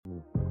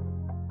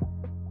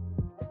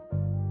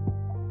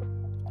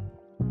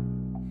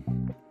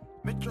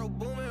Metro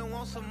booming,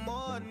 want some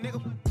more, nigga.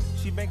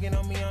 She banking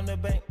on me on the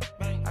bank.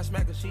 I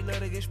smack her, she let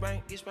her get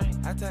spanked.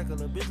 I tackle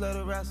her, bitch let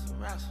her wrestle.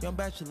 Young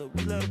bachelor,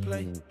 we let her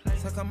play.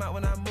 So come out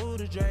when I move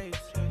the drapes.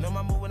 Know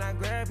my move when I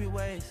grab your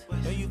waist.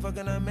 Know you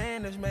fucking a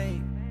man that's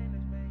made.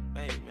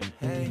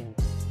 Hey,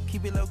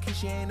 keep it low key,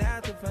 she ain't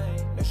out to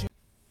fame. No, she.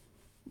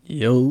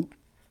 Yo,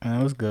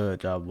 man, what's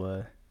good, y'all,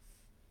 boy?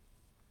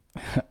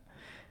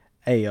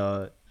 Hey,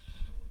 y'all.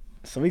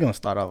 So we gonna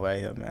start off right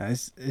here, man.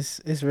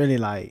 It's really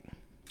like,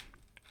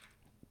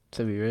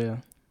 to be real.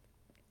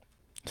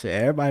 Shit,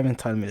 everybody been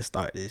telling me to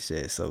start this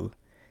shit, so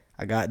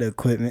I got the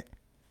equipment.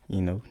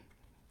 You know,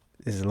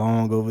 it's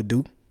long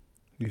overdue.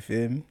 You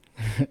feel me?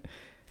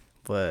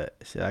 But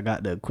shit, I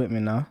got the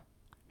equipment now,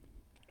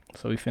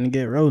 so we finna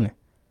get rolling.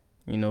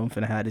 You know, I'm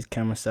finna have this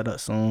camera set up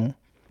soon.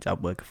 Y'all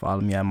boy can follow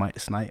me at Mike the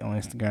Snipe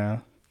on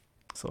Instagram.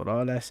 So with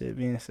all that shit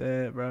being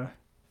said, bro,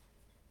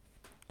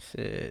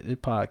 shit, this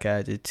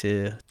podcast is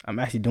chill. I'm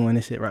actually doing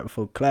this shit right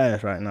before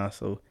class right now,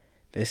 so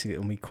this shit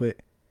gonna be quick.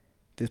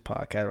 This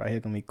podcast right here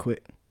gonna be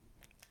quick.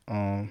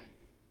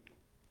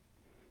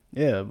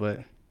 Yeah,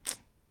 but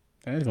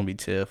it's gonna be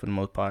chill for the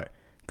most part.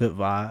 Good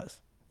vibes,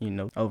 you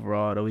know.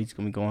 Overall, though, we just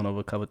gonna be going over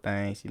a couple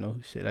things, you know,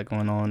 shit that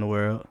going on in the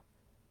world.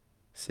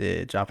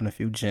 Shit, dropping a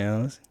few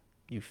gems.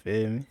 You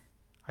feel me?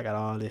 I got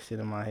all this shit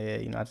in my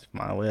head, you know. I just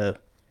might as well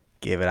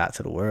give it out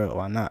to the world.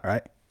 Why not,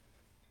 right?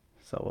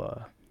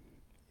 So,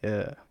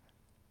 yeah.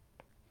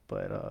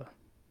 But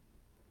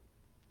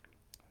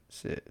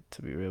shit,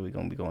 to be real, we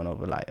gonna be going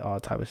over like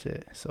all type of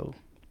shit. So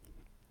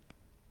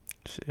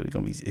shit, we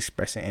gonna be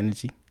expressing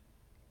energy.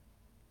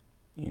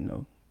 You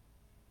know,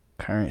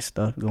 current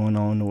stuff going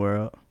on in the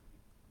world.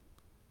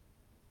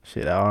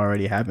 Shit that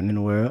already happened in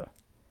the world.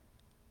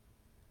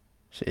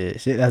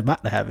 Shit that's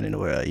about to happen in the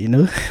world, you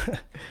know?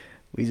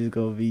 We just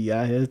gonna be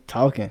out here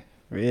talking.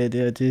 Real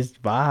deal,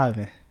 just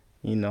vibing.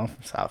 You know, I'm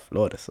from South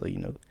Florida, so you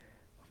know,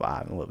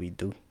 vibing what we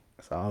do.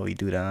 That's all we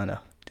do down there.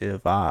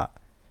 Just vibe.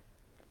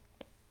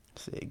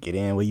 Shit, get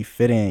in where you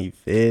fit in, you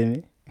feel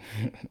me?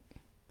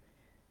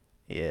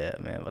 Yeah,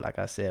 man, but like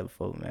I said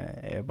before,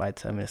 man, everybody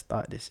tell me to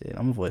start this shit.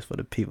 I'm a voice for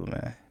the people,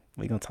 man.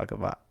 We gonna talk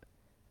about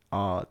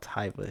all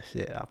type of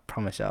shit. I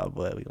promise y'all,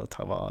 boy, we gonna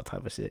talk about all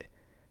type of shit.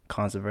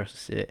 Controversial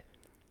shit.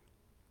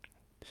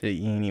 Shit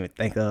you ain't even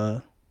think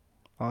of.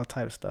 All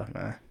type of stuff,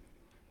 man.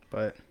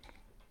 But,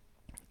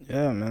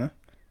 yeah, man.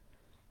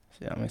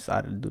 Shit, I'm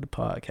excited to do the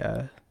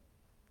podcast.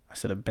 I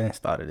should have been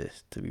started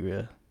this, to be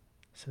real.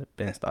 Should have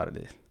been started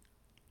this.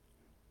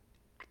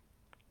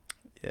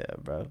 Yeah,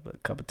 bro, but a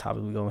couple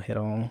topics we gonna hit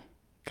on.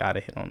 Gotta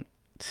hit on.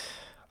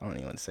 I don't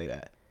even want to say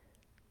that.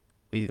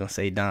 We gonna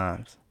say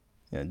dimes.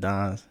 You know,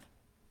 dimes.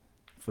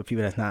 For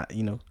people that's not,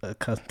 you know,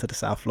 accustomed to the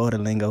South Florida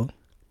lingo,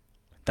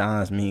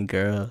 dimes mean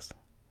girls.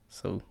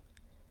 So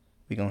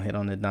we gonna hit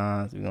on the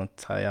dimes. We gonna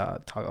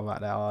talk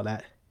about that, all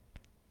that.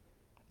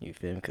 You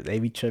feel me? Cause they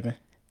be tripping.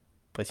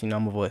 But you know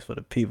I'm a voice for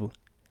the people.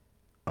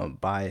 I'm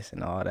biased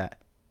and all that.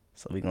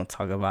 So we gonna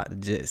talk about the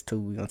jits too.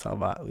 We gonna talk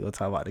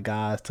about the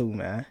guys too,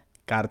 man.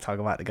 Gotta talk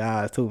about the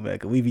guys too, man.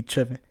 Cause we be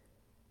tripping.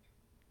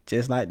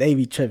 Just like they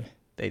be tripping.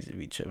 They just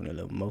be tripping a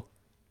little more.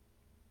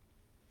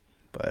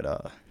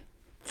 But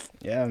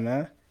yeah,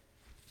 man.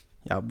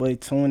 Y'all boy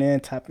tune in,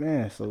 tap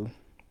in. So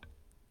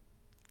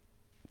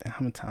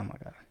how much time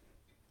I got?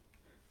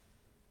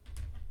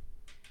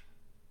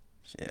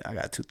 Shit, I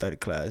got 2:30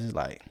 class. It's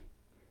like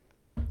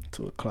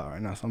 2 o'clock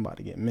right now, so I'm about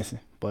to get missing.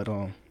 But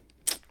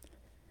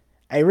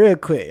hey, real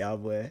quick, y'all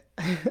boy.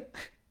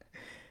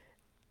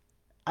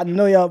 I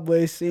know y'all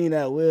boys seen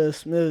that Will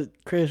Smith,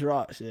 Chris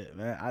Rock shit,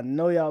 man. I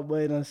know y'all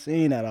boys done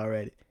seen that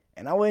already.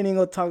 And I wasn't even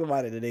gonna talk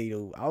about it today,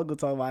 though. I was gonna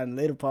talk about it in a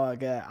later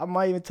podcast. I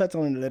might even touch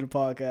on it in a later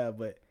podcast,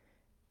 but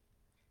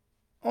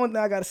only thing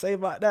I gotta say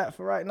about that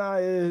for right now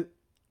is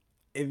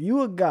if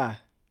you a guy,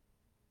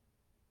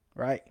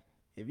 right?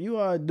 If you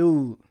are a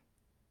dude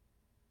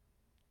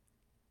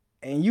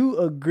and you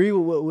agree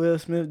with what Will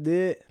Smith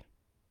did,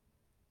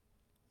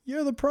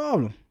 you're the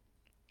problem.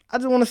 I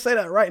just want to say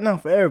that right now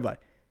for everybody.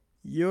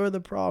 You're the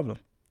problem.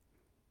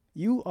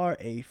 You are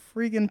a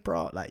freaking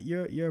problem. Like,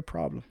 you're a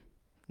problem.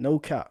 No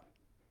cap.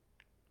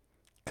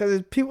 Because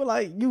it's people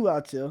like you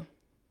out here.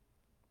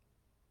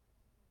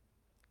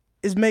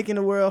 It's making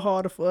the world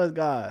harder for us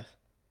guys.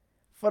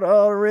 For the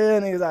other real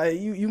niggas,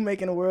 like, you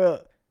making the world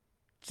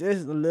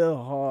just a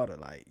little harder.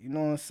 Like, you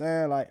know what I'm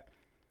saying? Like,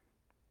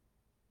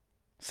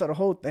 so the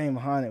whole thing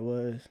behind it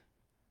was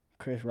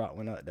Chris Rock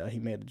went out there. He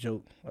made a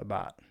joke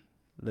about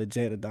Lil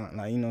Jada Don.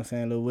 Like, you know what I'm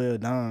saying? Lil Will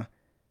Don.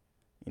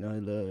 You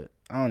know,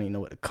 I don't even know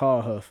what to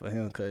call her for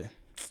him, because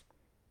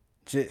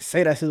just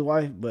say that's his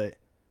wife, but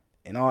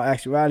in all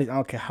actuality, I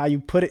don't care how you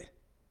put it,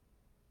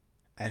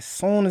 as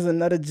soon as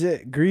another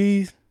jet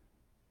grease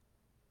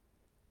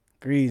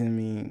and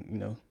mean, you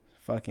know,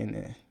 fucking,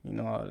 and, you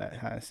know, all that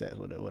high sex,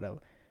 whatever.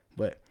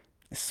 But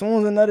as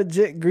soon as another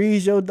jet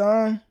grease your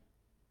dime,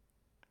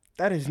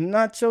 that is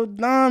not your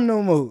dime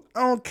no more.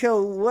 I don't care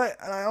what,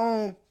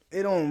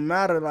 it don't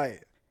matter,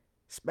 like,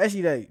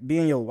 especially that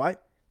being your wife,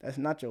 that's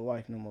not your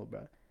wife no more,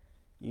 bro.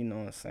 You know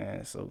what I'm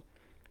saying? So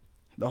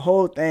the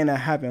whole thing that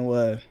happened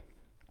was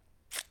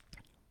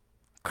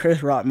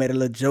Chris Rock made a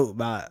little joke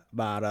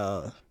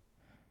about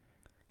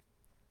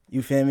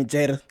you feel me,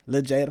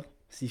 Lil Jada.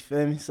 You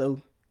feel me?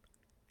 So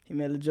he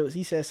made a little joke.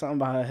 He said something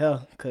about her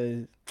hair,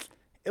 cause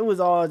it was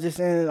all just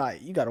in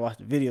like you gotta watch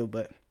the video,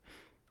 but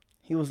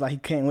he was like he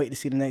can't wait to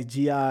see the next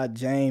G.I.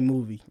 Jane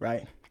movie,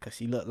 right? Cause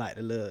she looked like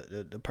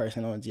the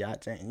person on G.I.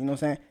 Jane. You know what I'm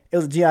saying? It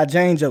was a G.I.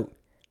 Jane joke.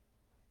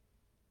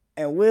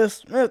 And Will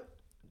Smith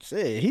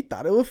said he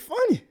thought it was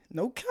funny.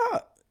 No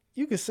cap.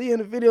 You can see in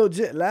the video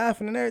Jet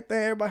laughing and everything.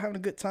 Everybody having a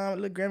good time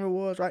at the Grammy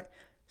Awards, right?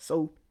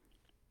 So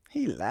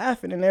he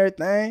laughing and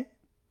everything,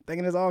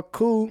 thinking it's all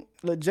cool.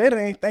 Lil Jada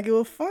ain't think it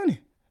was funny.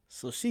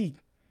 So she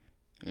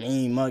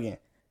mean mugging,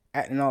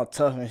 acting all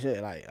tough and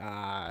shit. Like,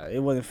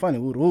 it wasn't funny.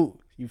 Woo woo.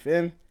 You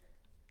feel me?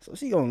 So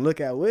she gonna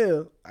look at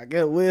Will. I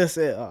guess Will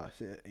said, oh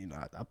shit,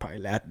 I probably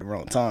laughed at the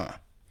wrong time.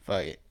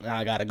 Fuck it. Now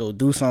I gotta go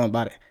do something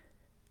about it.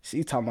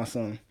 She talking about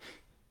something.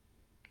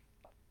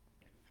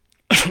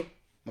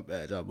 My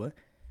bad, y'all, boy.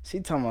 She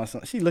talking about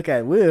something. She look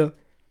at Will.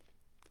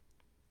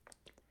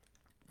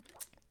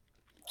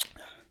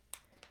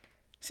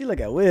 She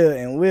look at Will,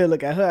 and Will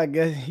look at her. I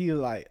guess he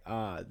was like,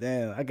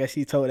 damn. I guess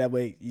he told that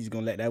way he's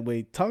gonna let that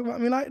way talk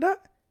about me like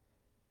that.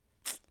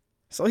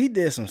 So he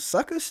did some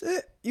sucker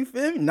shit. You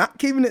feel me? Not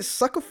keeping it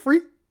sucker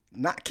free.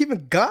 Not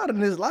keeping God in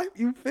his life.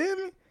 You feel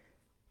me?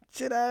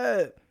 Shit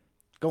ass.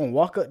 Gonna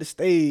walk up the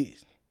stage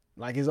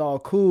like it's all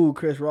cool.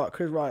 Chris Rock,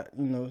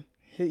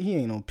 he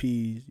ain't on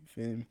peas. You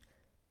feel me?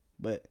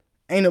 But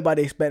ain't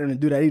nobody expecting him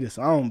to do that either.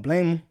 So I don't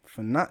blame him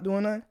for not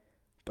doing nothing.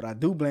 But I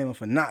do blame him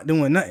for not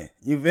doing nothing.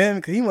 You feel me?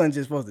 Because he wasn't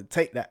just supposed to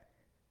take that.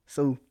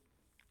 So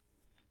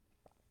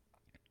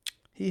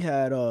he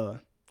had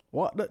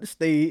walked up the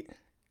stage.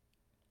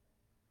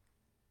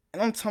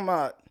 And I'm talking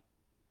about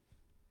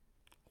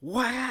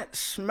what?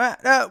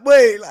 Smack that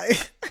way.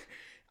 Like,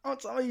 I'm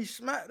talking about he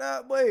smacked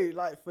that way.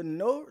 Like,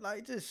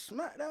 just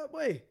smack that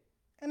way.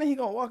 And then he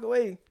gonna walk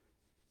away,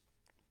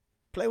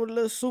 play with a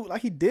little suit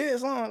like he did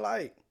something.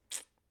 Like,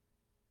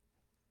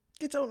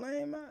 get your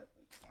lame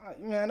out.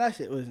 Man, that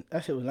shit was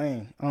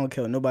lame. I don't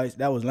care what nobody,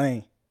 that was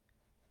lame.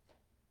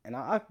 And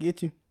I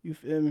get you. You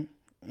feel me?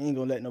 You ain't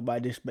gonna let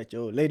nobody disrespect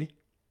your old lady.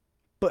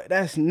 But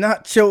that's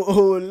not your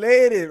old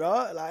lady,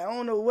 bro. Like, I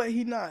don't know what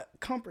he not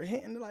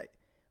comprehending. Like,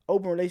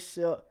 open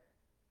relationship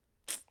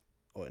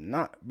or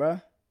not,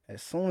 bro.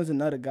 As soon as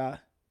another guy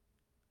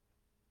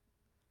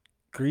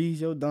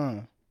grease your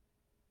dime,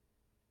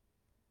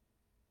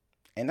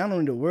 and not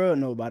only the world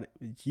know about it,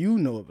 but you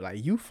know it,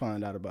 like, you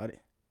find out about it,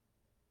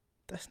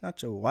 that's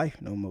not your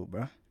wife no more,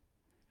 bro.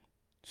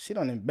 She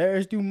done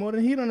embarrassed you more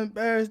than he done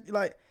embarrassed you.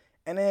 Like,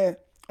 and then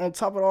on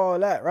top of all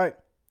that, right?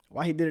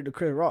 Why he did it to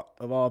Chris Rock,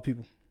 of all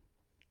people?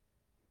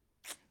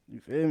 You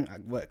feel me?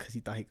 Like, what? Because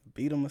he thought he could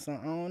beat him or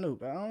something? I don't know.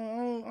 But I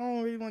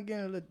don't really want to get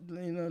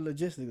into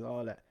logistics and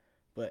all that.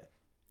 But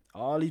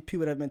all these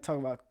people that have been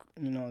talking about,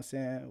 you know what I'm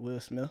saying, Will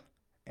Smith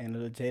and the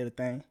little Jada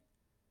thing,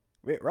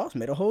 Rick Ross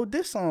made a whole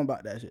diss song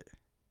about that shit.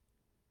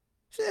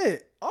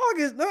 Shit,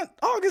 August the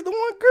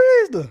one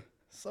grazed her.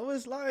 So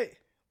it's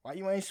like, why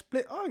you ain't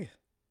split August?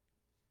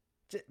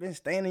 Just been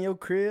staying in your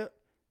crib,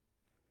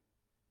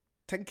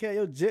 taking care of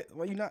your jet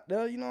while you not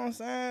there, you know what I'm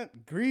saying?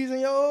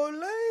 Greasing your old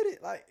lady.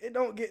 Like, it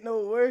don't get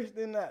no worse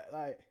than that.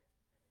 Like,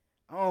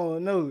 I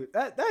don't know.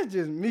 That's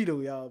just me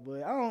though, y'all,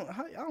 boy. I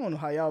don't know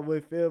how y'all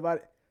boy feel about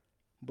it.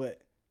 But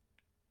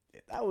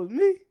if that was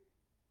me,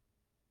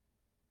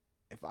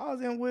 if I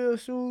was in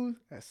Will's shoes,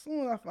 as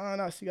soon as I found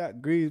out she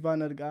got greased by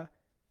another guy,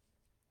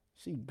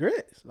 she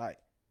grits. Like,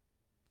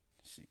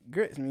 she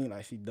grits me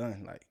like she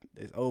done. Like,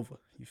 it's over.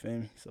 You feel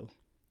me? So,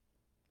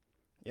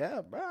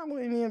 yeah, bro, I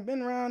wouldn't even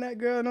been around that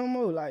girl no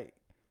more. Like,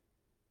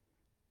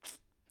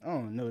 I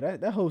don't know.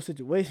 That whole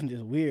situation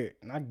just weird.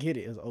 And I get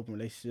it as an open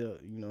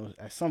relationship. You know,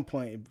 at some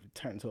point it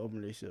turned into an open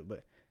relationship.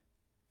 But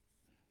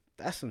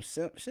that's some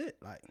simp shit.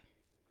 Like,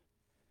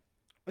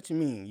 what you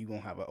mean you gonna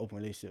have an open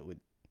relationship with?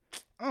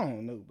 I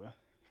don't know, bro.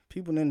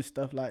 People into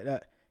stuff like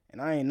that.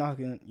 And I ain't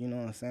knocking, you know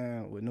what I'm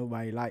saying, with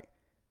nobody like.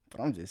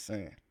 But I'm just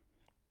saying,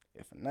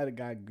 if another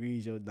guy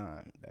greases your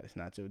dime, that's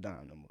not your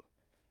dime no more.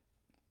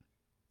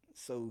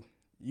 So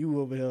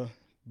you over here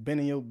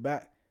bending your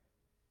back,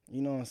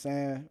 you know what I'm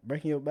saying,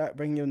 breaking your back,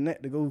 breaking your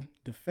neck to go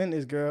defend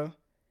this girl,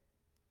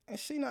 and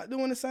she not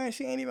doing the same.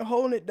 She ain't even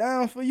holding it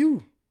down for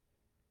you.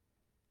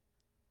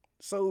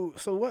 So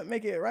what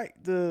make it right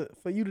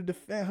for you to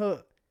defend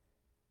her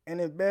and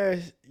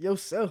embarrass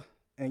yourself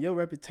and your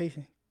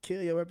reputation,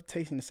 kill your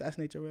reputation,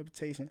 assassinate your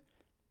reputation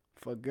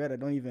for a girl that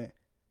don't even,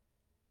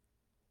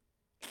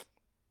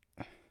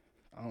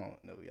 I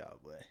don't know, y'all,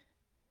 boy.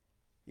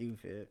 You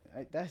feel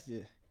like that's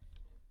just,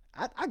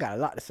 I got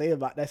a lot to say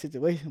about that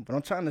situation, but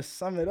I'm trying to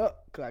sum it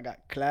up because I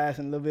got class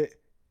in a little bit.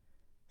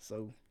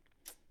 So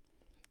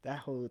that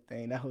whole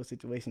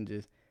situation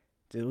just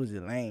was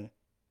just lame.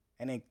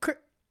 And then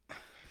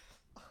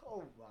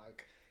oh my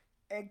God.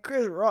 And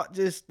Chris Rock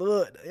just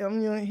stood. I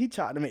mean, he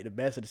tried to make the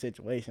best of the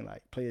situation,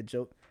 like play a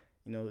joke,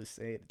 you know,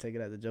 take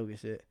it as a joke and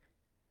shit.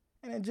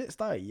 And then just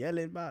started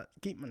yelling about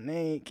keep my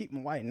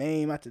wife's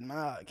name out your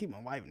mouth, keep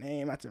my wife's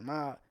name out your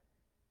mouth.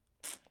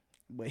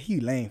 But he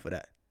lame for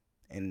that.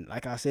 And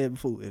like I said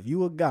before, if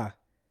you a guy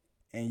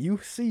and you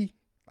see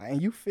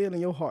and you feel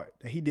in your heart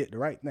that he did the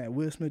right thing,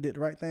 Will Smith did the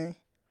right thing,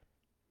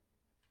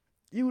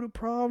 you the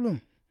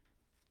problem.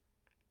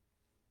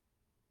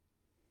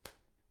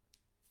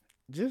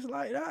 Just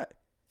like that.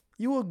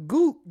 You a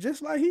goop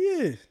just like he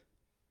is.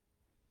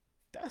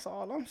 That's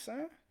all I'm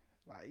saying.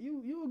 Like,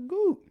 you a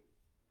goop.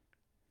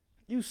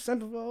 You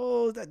simping for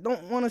hoes that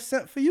don't want to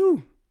simp for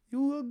you.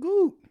 You a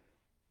goop.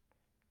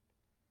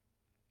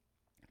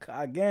 Cause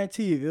I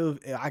guarantee you,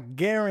 I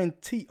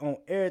guarantee on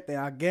everything,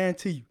 I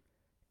guarantee you,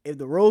 if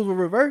the roles were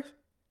reversed,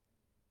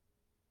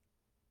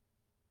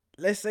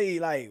 let's say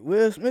like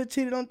Will Smith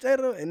cheated on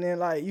Jada, and then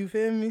like, you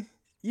feel me?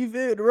 You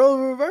feel the roles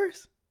were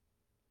reversed?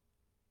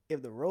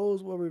 If the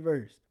roles were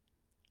reversed,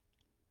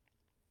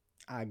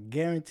 I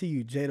guarantee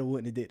you Jada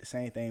wouldn't have did the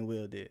same thing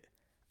Will did.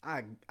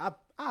 I'm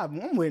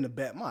willing to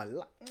bet my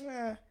life.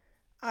 Man,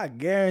 I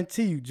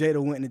guarantee you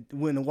Jada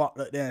wouldn't have walked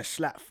up there and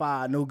slapped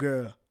five no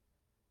girl.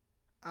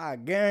 I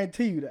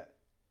guarantee you that.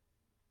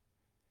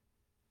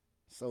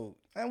 So,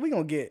 man, we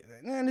gonna get,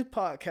 man, this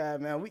podcast,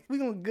 man, we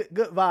gonna get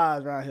good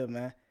vibes around here,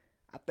 man.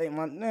 I think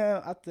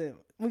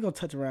we gonna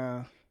touch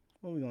around.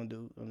 What we gonna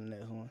do on the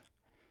next one?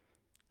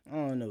 I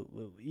don't know.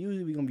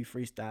 Usually we gonna be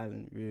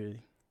freestyling,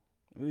 really.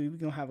 We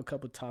gonna have a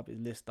couple topics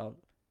listed out,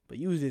 but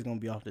usually it's gonna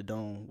be off the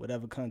dome.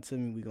 Whatever comes to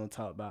me, we gonna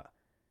talk about.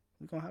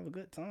 We gonna have a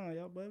good time,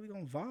 y'all, boy. We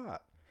gonna vibe.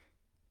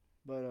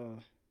 But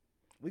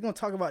we gonna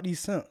talk about these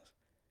simps,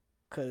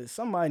 cause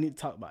somebody need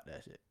to talk about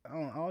that shit.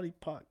 All these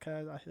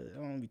podcasts out here,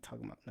 I don't be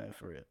talking about nothing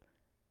for real.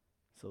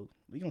 So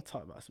we gonna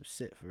talk about some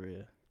shit for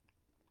real.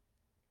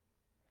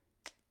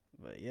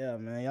 But yeah,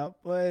 man, y'all,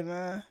 boy,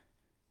 man,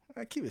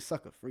 keep it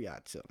sucker free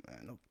out here,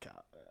 man. No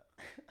cap, man.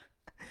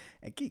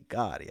 And keep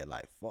God here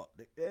like fuck.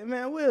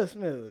 Man, Will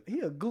Smith,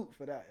 he a goop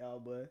for that, y'all,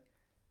 boy.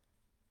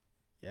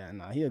 Yeah,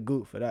 nah, he a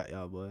goop for that,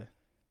 y'all, boy.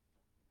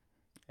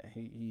 Yeah,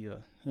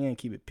 he ain't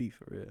keep it peace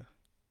for real.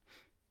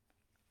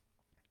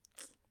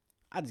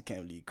 I just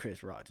can't believe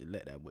Chris Rock just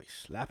let that boy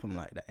slap him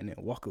like that and then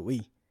walk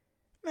away.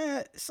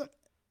 Man,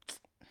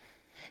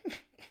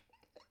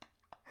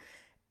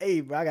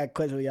 hey, bro, I got a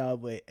question for y'all,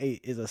 boy.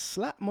 Hey, is a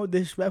slap more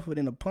disrespectful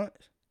than a punch?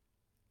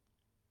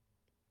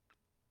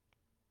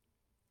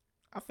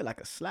 I feel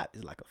like a slap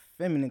is like a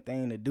feminine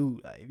thing to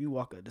do. Like, if you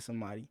walk up to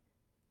somebody,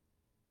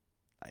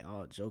 like,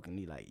 all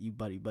jokingly, like, you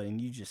buddy, and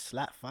you just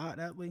slap fire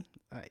that way,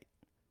 like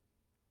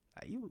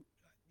you,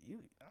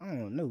 I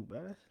don't know,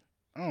 bro.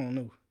 I don't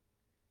know.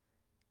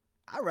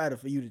 I'd rather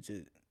for you to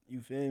just,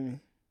 you feel me?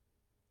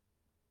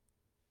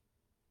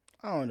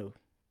 I don't know.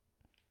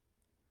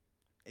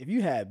 If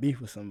you had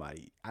beef with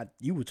somebody,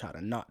 you would try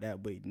to knock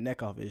that boy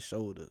neck off his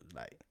shoulder.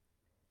 Like,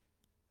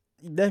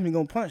 you definitely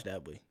gonna punch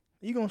that boy.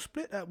 You gonna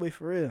split that boy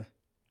for real.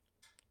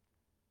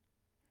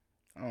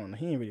 I don't know.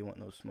 He ain't really want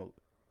no smoke.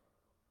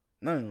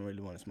 None of them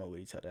really want to smoke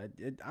with each other.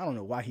 I don't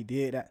know why he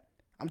did that.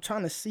 I'm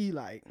trying to see,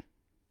 like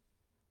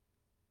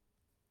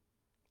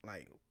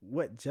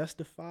what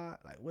justified,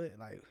 like, what,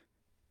 like,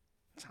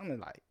 I'm trying to,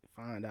 like,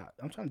 find out.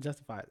 I'm trying to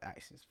justify his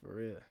actions for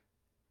real.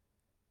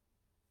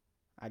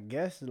 I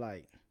guess,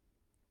 like,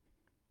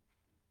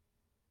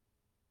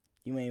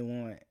 you ain't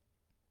want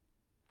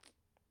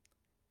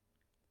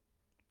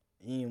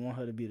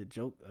her to be the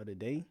joke of the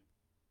day.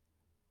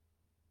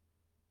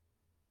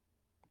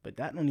 But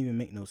that don't even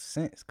make no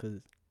sense,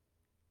 because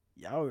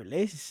y'all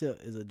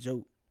relationship is a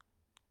joke.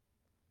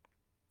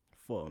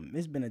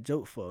 It's been a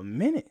joke for a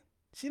minute.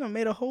 She done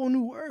made a whole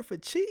new word for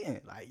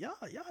cheating. Like,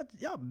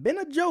 y'all been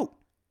a joke.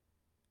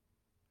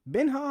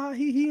 Been ha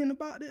he and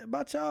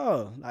about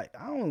y'all. Like,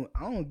 I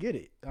don't get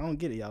it. I don't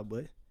get it, y'all,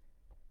 but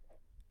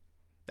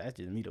that's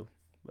just me though.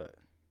 But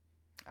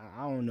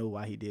I don't know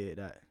why he did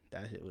that.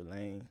 That shit was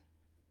lame.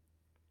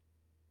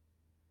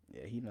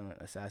 Yeah, he done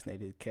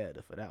assassinated his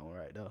character for that one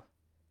right there.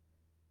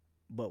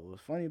 But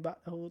what's funny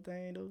about the whole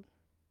thing though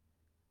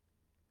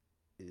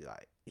is,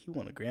 like, he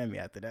won a Grammy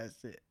after that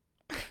shit.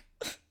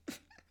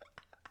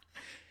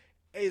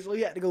 Hey, so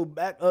he had to go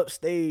back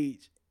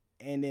upstage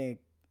and then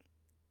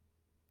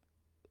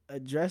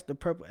address the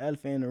purple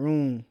elephant in the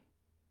room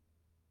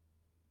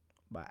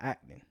by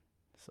acting.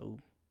 So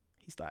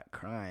he started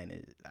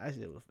crying.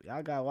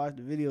 Y'all gotta watch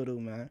the video though,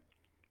 man.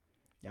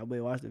 Y'all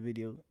boy watch the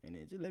video and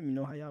then just let me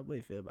know how y'all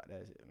boy feel about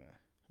that shit, man.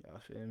 Y'all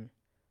feel me?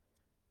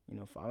 You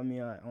know, follow me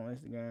on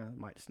Instagram,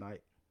 Mike the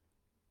Snipe.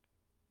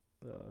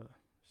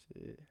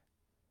 Shit.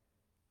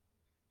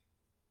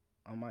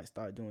 I might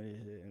start doing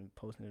this shit and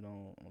posting it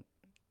on.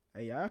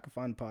 Hey, y'all can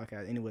find the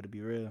podcast anywhere, to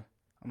be real.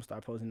 I'm gonna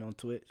start posting it on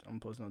Twitch. I'm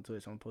gonna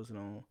post it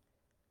on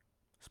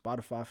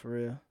Spotify for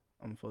real.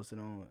 I'm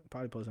gonna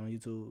probably post it on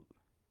YouTube.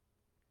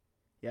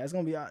 Yeah, it's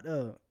gonna be out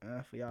there,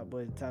 man, for y'all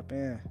boys to tap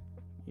in.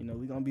 You know,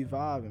 we gonna be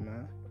vibing,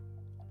 man.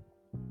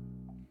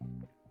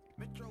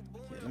 Yeah,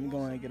 let me go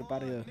ahead and get up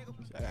out of here.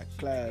 I got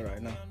class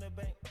right now.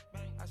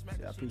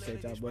 I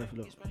appreciate y'all boys for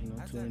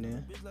tuning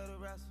in.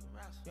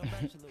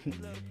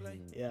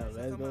 Yeah,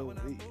 let's go.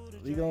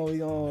 We gonna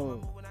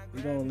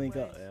link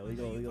up. Yeah, we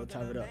gonna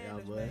chop it up,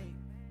 y'all boy.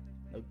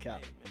 No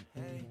cap.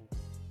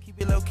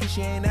 Keep it low key,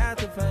 she ain't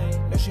after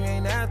fame. No, she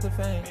ain't after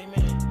fame.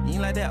 You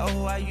ain't like that old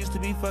who I used to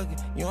be fucking.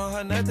 You don't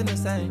have nothing the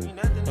same.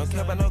 Don't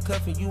care about no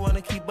cuffing, you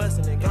wanna keep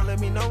busting it. Don't let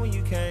me know when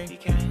you came.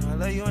 I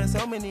love you in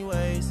so many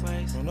ways.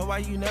 Don't know why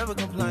you never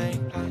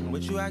complain.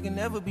 With you, I can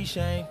never be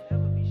shamed.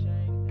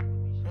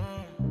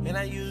 And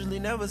I usually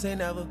never say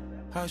never.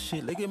 Oh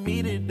shit, look at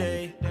me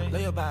today.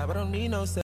 Lay your vibe, I don't need no